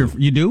 Yeah, you do.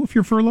 You do if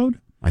you're furlouged?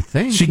 I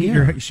think. So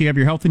you have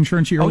your health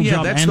insurance at your old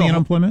job and the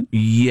unemployment?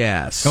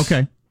 Yes.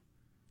 Okay.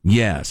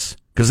 Yes,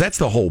 because that's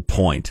the whole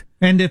point.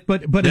 And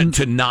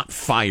to not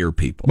fire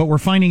people. But we're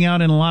finding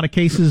out in a lot of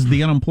cases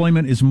the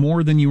unemployment is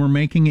more than you were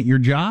making at your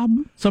job.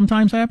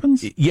 Sometimes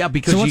happens. Yeah,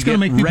 because you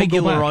get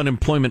regular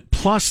unemployment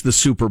plus the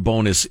super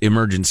bonus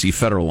emergency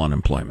federal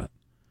unemployment.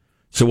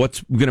 So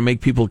what's going to make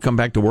people come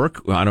back to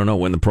work? I don't know,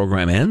 when the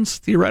program ends,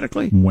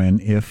 theoretically.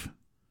 If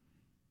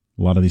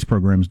a lot of these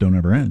programs don't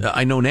ever end.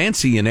 I know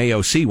Nancy and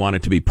AOC want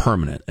it to be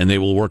permanent, and they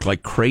will work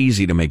like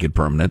crazy to make it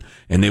permanent,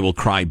 and they will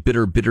cry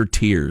bitter, bitter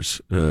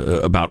tears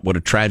about what a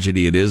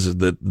tragedy it is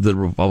that the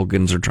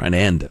Republicans are trying to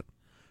end it.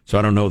 So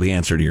I don't know the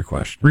answer to your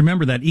question.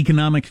 Remember that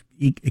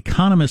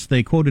economist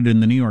they quoted in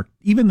the New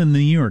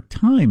York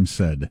Times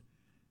said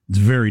it's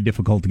very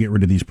difficult to get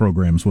rid of these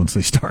programs once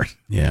they start.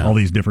 Yeah. All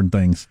these different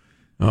things.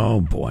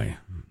 Oh, boy.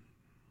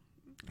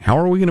 How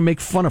are we going to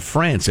make fun of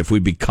France if we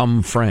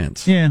become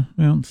France? Yeah,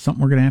 well, it's something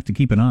we're going to have to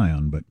keep an eye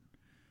on. But,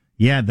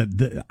 yeah,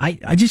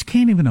 I just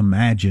can't even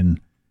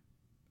imagine.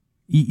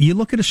 You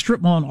look at a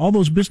strip mall and all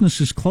those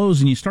businesses close,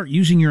 and you start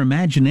using your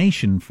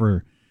imagination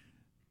for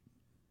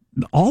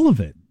all of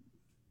it.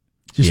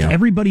 Just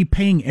everybody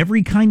paying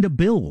every kind of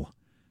bill.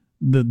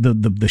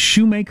 The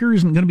shoemaker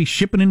isn't going to be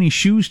shipping any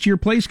shoes to your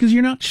place because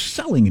you're not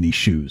selling any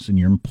shoes, and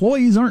your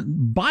employees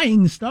aren't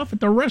buying stuff at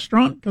the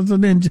restaurant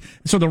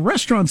so the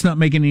restaurant's not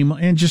making any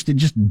money, and it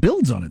just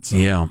builds on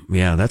itself.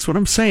 Yeah, that's what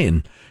I'm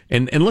saying.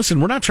 And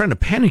listen, we're not trying to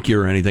panic you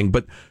or anything,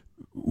 but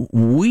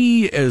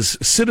we as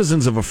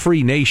citizens of a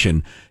free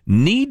nation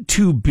need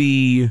to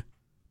be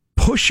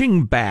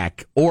pushing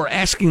back or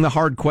asking the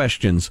hard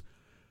questions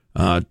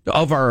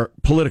of our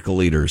political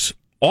leaders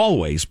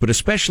always, but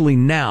especially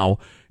now.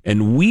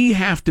 And we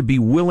have to be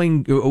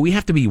weighing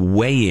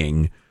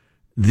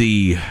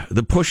the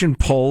push and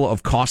pull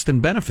of cost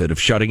and benefit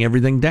of shutting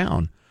everything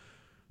down.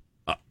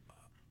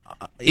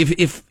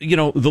 If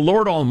the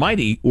Lord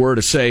Almighty were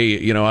to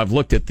say, I've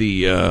looked at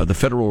the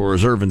Federal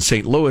Reserve in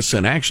St. Louis,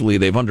 and actually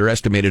they've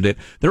underestimated it,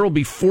 there will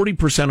be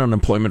 40%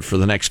 unemployment for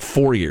the next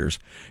 4 years,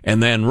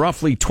 and then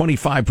roughly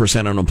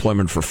 25%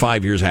 unemployment for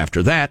 5 years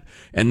after that,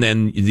 and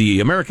then the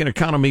American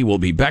economy will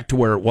be back to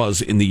where it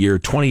was in the year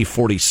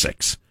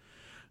 2046.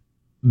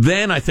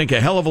 Then I think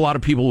a hell of a lot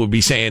of people would be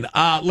saying,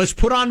 let's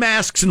put on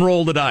masks and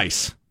roll the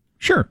dice.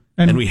 Sure.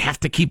 And we have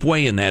to keep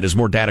weighing that as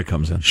more data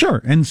comes in.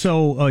 Sure. And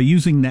so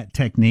using that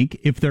technique,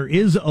 if there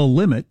is a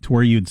limit to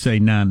where you'd say,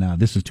 nah,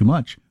 this is too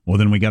much, well,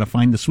 then we got to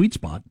find the sweet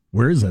spot.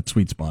 Where is that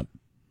sweet spot?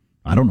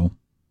 I don't know.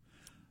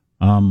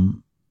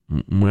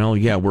 Well,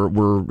 yeah,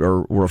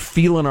 we're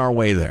feeling our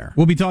way there.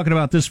 We'll be talking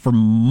about this for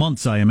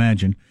months, I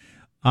imagine.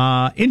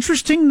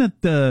 Interesting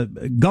that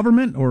the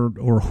government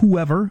or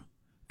whoever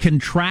can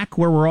track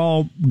where we're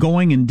all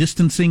going and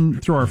distancing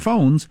through our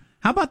phones.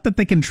 How about that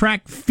they can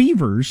track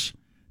fevers?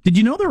 Did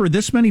you know there were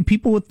this many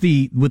people with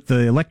the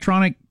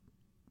electronic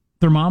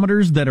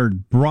thermometers that are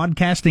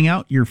broadcasting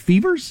out your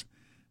fevers?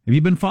 Have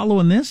you been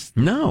following this?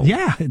 No.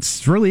 Yeah,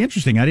 it's really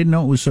interesting. I didn't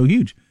know it was so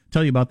huge.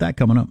 Tell you about that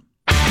coming up.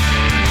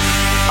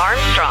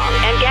 Armstrong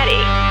and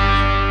Getty.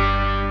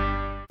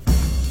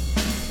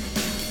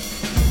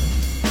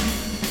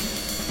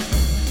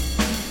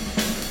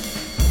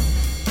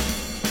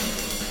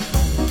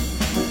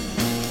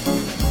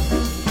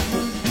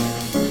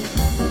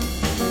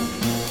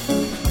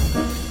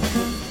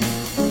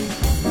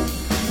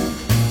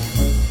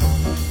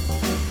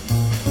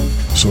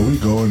 So we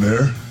go in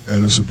there,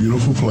 and it's a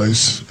beautiful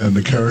place, and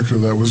the character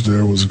that was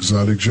there was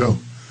Exotic Joe.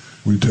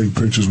 We take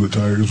pictures with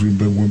tigers. We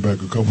went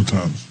back a couple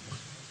times.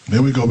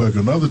 Then we go back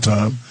another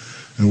time,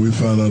 and we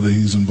found out that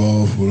he's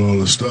involved with all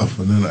this stuff.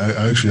 And then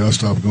I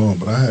stopped going,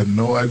 but I had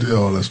no idea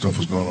all that stuff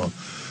was going on.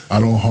 I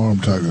don't harm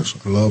tigers.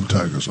 I love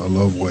tigers. I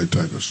love white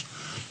tigers.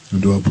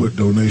 And do I put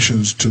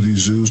donations to these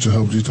zoos to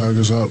help these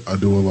tigers out? I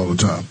do it all the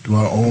time. Do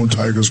I own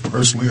tigers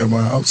personally at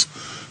my house?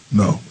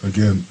 No.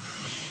 Again,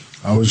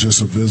 I was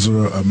just a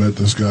visitor. I met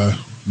this guy,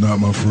 not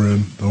my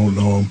friend, don't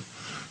know him,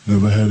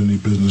 never had any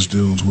business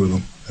dealings with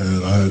him,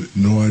 and I had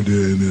no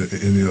idea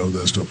any of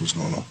that stuff was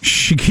going on.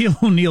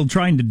 Shaquille O'Neal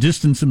trying to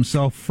distance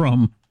himself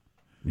from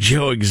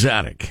Joe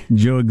Exotic.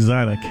 Joe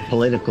Exotic.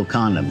 Political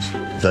condoms.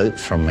 Vote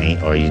for me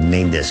or you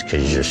need this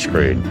because you're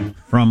screwed.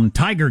 From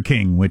Tiger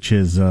King, which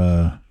is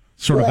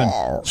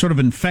sort of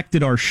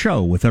infected our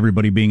show with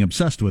everybody being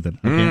obsessed with it.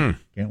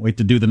 Can't wait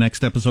to do the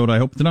next episode, I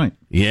hope, tonight.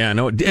 Yeah,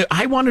 no,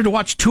 I wanted to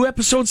watch 2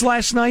 episodes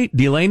last night.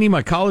 Delaney,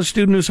 my college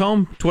student who's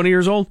home, 20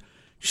 years old,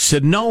 she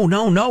said,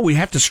 no, we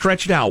have to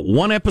stretch it out.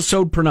 1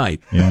 episode per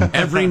night,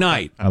 every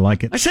night. I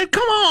like it. I said,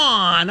 come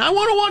on, I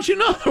want to watch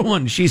another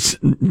one.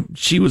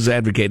 She was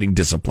advocating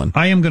discipline.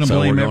 I am going to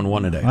blame we're going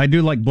 1 a day. I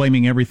do like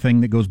blaming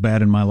everything that goes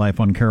bad in my life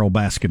on Carol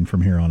Baskin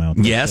from here on out.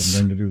 Yes.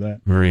 I'm going to do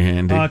that. Very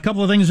handy. A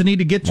couple of things I need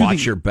to get to.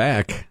 Watch your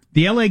back.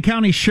 The L.A.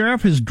 County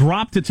Sheriff has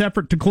dropped its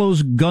effort to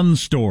close gun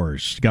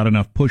stores. Got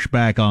enough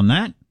pushback on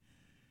that?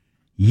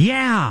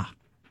 Yeah.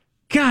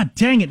 God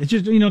dang it. It's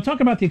just,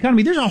 talk about the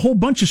economy. There's a whole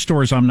bunch of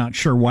stores I'm not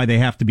sure why they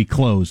have to be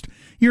closed.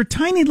 You're a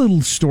tiny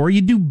little store. You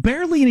do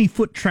barely any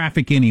foot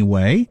traffic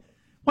anyway.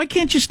 Why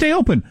can't you stay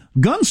open?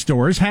 Gun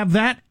stores have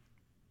that,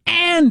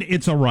 and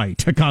it's a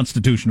right, a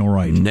constitutional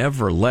right.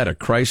 Never let a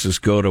crisis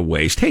go to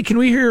waste. Hey, can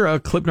we hear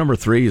clip number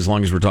 3 as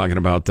long as we're talking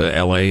about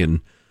L.A.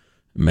 and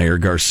Mayor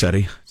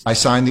Garcetti? I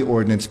signed the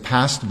ordinance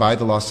passed by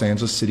the Los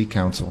Angeles City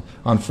Council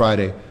on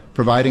Friday,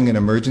 providing an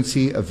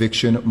emergency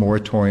eviction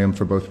moratorium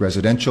for both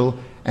residential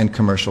and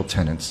commercial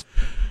tenants.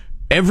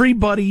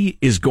 Everybody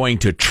is going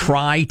to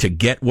try to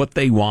get what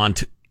they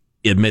want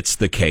amidst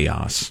the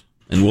chaos,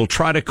 and we'll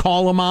try to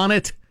call them on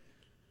it,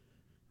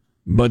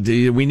 but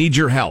we need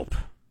your help.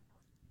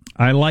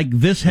 I like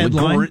this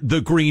headline.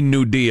 The Green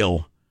New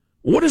Deal.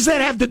 What does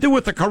that have to do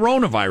with the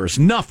coronavirus?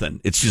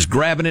 Nothing. It's just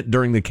grabbing it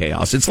during the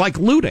chaos. It's like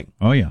looting.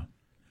 Oh, yeah.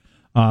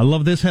 I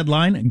love this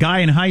headline. A guy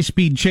in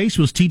high-speed chase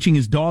was teaching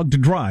his dog to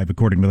drive,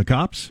 according to the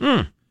cops.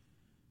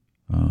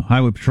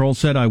 Highway Patrol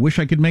said, I wish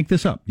I could make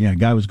this up. Yeah, a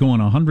guy was going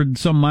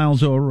 100-some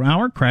miles an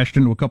hour, crashed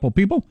into a couple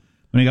people.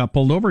 When he got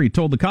pulled over, he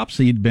told the cops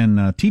he'd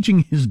been teaching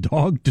his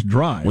dog to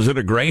drive. Was it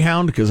a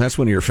greyhound? Because that's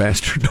one of your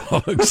faster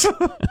dogs.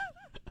 What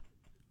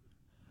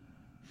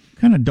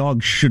kind of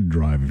dog should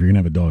drive if you're going to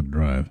have a dog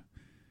drive?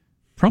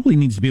 Probably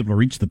needs to be able to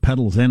reach the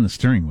pedals and the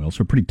steering wheel,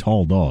 so a pretty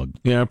tall dog.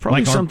 Yeah,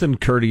 probably like something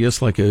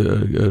courteous, like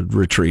a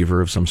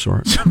retriever of some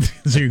sort.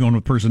 So you're going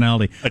with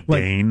personality. A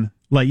Dane.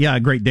 A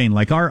Great Dane.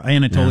 Like our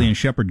Anatolian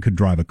Shepherd could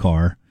drive a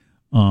car,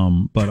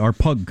 but our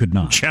pug could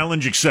not.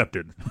 Challenge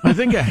accepted. I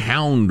think a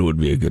hound would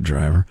be a good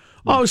driver.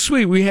 Oh,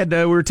 sweet. We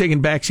were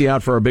taking Baxie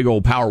out for our big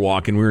old power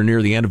walk, and we were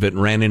near the end of it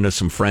and ran into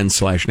some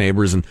friends /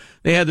 neighbors, and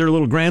they had their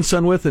little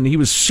grandson with, and he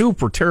was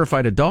super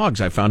terrified of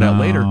dogs, I found out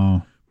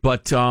later.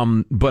 But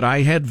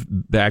I had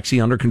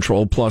Baxie under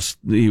control. Plus,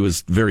 he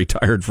was very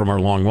tired from our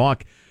long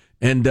walk,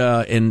 and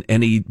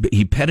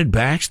he petted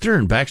Baxter,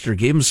 and Baxter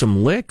gave him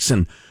some licks,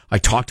 and I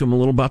talked to him a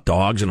little about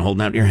dogs and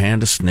holding out your hand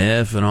to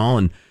sniff and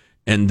all,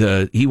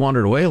 and he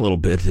wandered away a little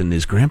bit, and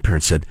his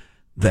grandparents said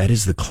that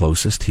is the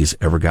closest he's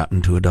ever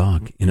gotten to a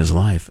dog in his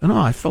life, and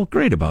I felt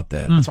great about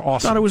that. That's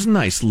awesome. Thought it was a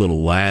nice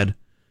little lad.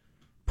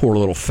 Poor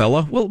little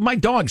fella. Well, my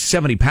dog's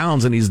 70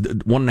 pounds, and he's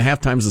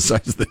 1.5 times the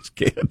size of this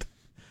kid.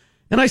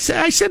 And I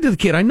said to the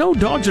kid, I know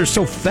dogs are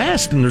so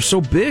fast and they're so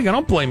big. I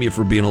don't blame you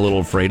for being a little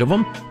afraid of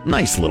them.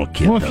 Nice little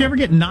kid. Well, if you ever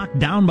get knocked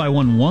down by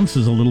one once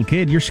as a little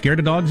kid, you're scared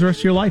of dogs the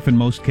rest of your life in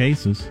most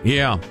cases.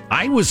 Yeah.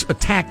 I was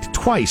attacked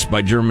twice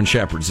by German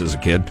Shepherds as a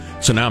kid,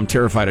 so now I'm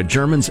terrified of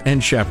Germans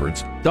and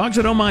Shepherds. Dogs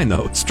I don't mind,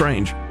 though. It's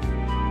strange.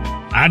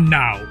 And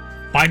now,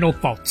 final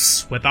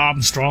thoughts with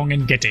Armstrong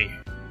and Getty.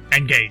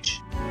 Engage.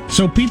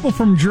 So people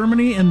from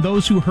Germany and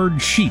those who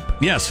herd sheep.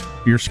 Yes.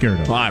 You're scared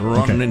of. I'm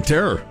running in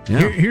terror.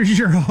 Yeah. Here's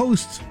your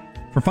host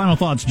for Final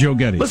Thoughts, Joe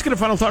Getty. Let's get a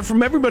final thought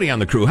from everybody on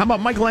the crew. How about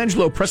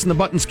Michelangelo pressing the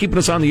buttons, keeping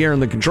us on the air in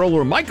the control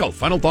room? Michael,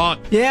 final thought.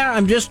 Yeah,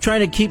 I'm just trying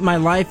to keep my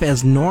life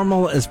as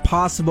normal as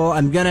possible.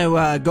 I'm going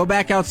to go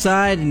back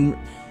outside and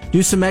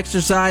do some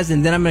exercise,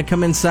 and then I'm going to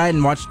come inside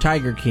and watch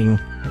Tiger King.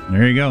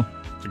 There you go.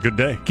 It's a good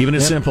day. Keeping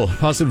it simple.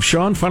 Positive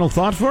Sean, final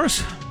thought for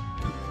us?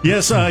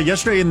 Yes,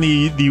 yesterday in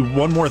the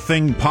One More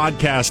Thing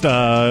podcast,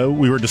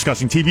 we were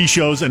discussing TV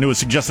shows, and it was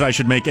suggested I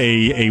should make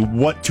a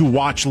what to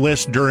watch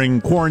list during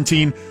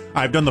quarantine.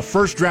 I've done the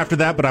first draft of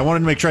that, but I wanted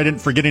to make sure I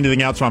didn't forget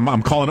anything out, so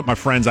I'm calling up my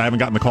friends. I haven't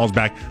gotten the calls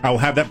back. I will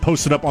have that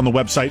posted up on the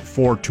website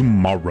for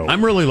tomorrow.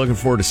 I'm really looking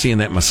forward to seeing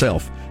that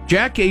myself.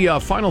 Jack, a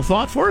final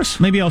thought for us?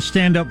 Maybe I'll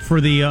stand up for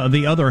the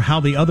other, how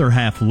the other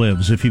half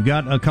lives. If you've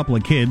got a couple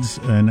of kids,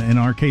 and in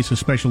our case a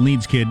special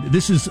needs kid,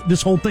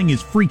 this whole thing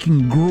is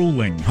freaking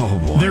grueling. Oh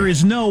boy. There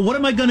is no, what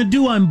am I going to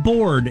do? I'm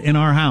bored in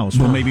our house.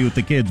 Well, maybe with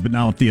the kids, but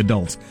not with the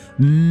adults.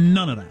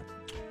 None of that.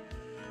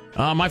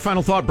 My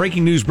final thought,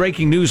 breaking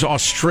news.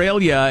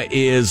 Australia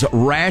is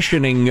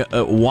rationing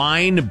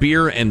wine,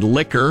 beer, and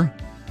liquor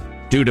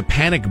due to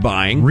panic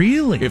buying.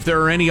 Really? If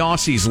there are any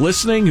Aussies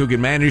listening who can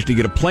manage to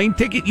get a plane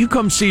ticket, you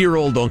come see your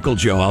old Uncle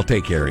Joe. I'll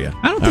take care of you.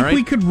 I don't think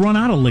we could run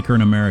out of liquor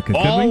in America,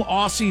 could we? All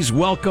Aussies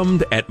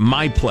welcomed at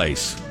my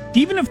place.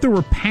 Even if there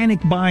were panic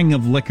buying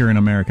of liquor in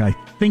America, I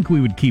think we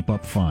would keep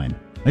up fine.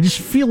 I just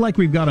feel like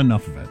we've got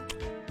enough of it.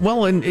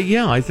 Well, and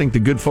yeah, I think the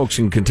good folks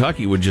in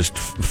Kentucky would just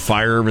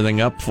fire everything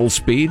up full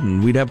speed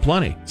and we'd have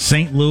plenty.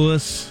 St.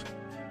 Louis,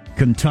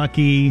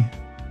 Kentucky,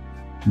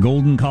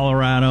 Golden,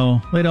 Colorado,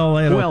 they'd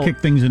all kick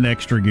things into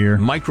extra gear.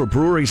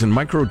 Microbreweries and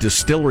micro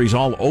distilleries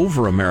all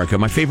over America.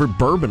 My favorite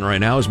bourbon right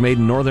now is made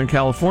in Northern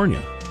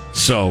California.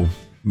 So,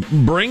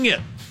 bring it.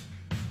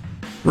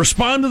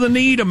 Respond to the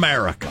need,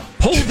 America.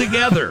 Pull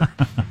together.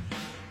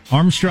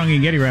 Armstrong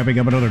and Getty wrapping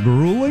up another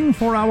grueling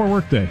 4-hour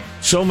workday.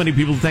 So many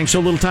people think so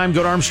little time.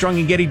 Go to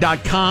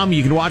ArmstrongandGetty.com.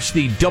 You can watch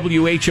the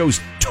WHO's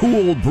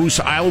tool, Bruce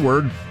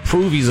Aylward,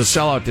 prove he's a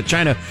sellout to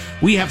China.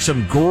 We have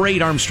some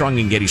great Armstrong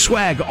and Getty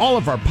swag. All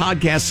of our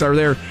podcasts are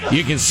there.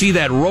 You can see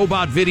that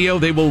robot video.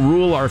 They will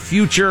rule our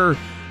future.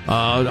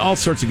 All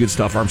sorts of good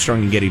stuff.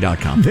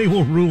 ArmstrongandGetty.com. They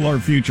will rule our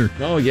future.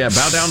 Oh, yeah.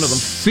 Bow down to them.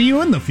 See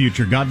you in the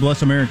future. God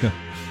bless America.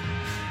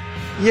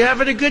 You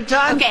having a good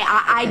time? Okay,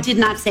 I did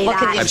not say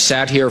that. I've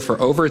sat here for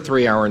over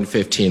 3 hours and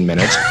 15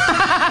 minutes.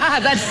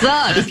 That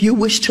sucks. If you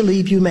wish to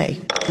leave, you may.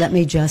 Let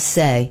me just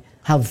say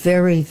how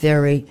very,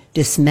 very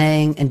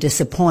dismaying and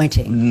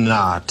disappointing.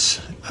 Not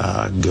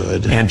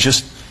good. And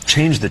just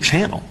change the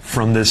channel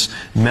from this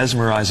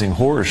mesmerizing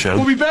horror show.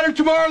 We'll be better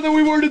tomorrow than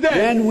we were today.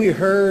 Then we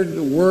heard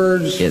the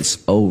words, "It's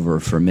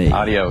over for me."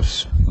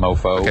 Adios,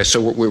 mofo. Okay,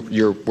 so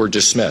we're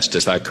dismissed.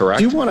 Is that correct?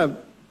 Do you want to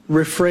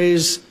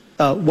rephrase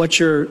what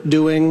you're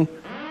doing?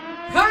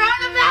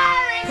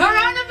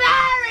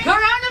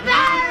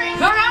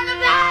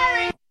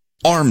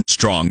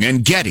 Armstrong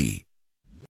and Getty.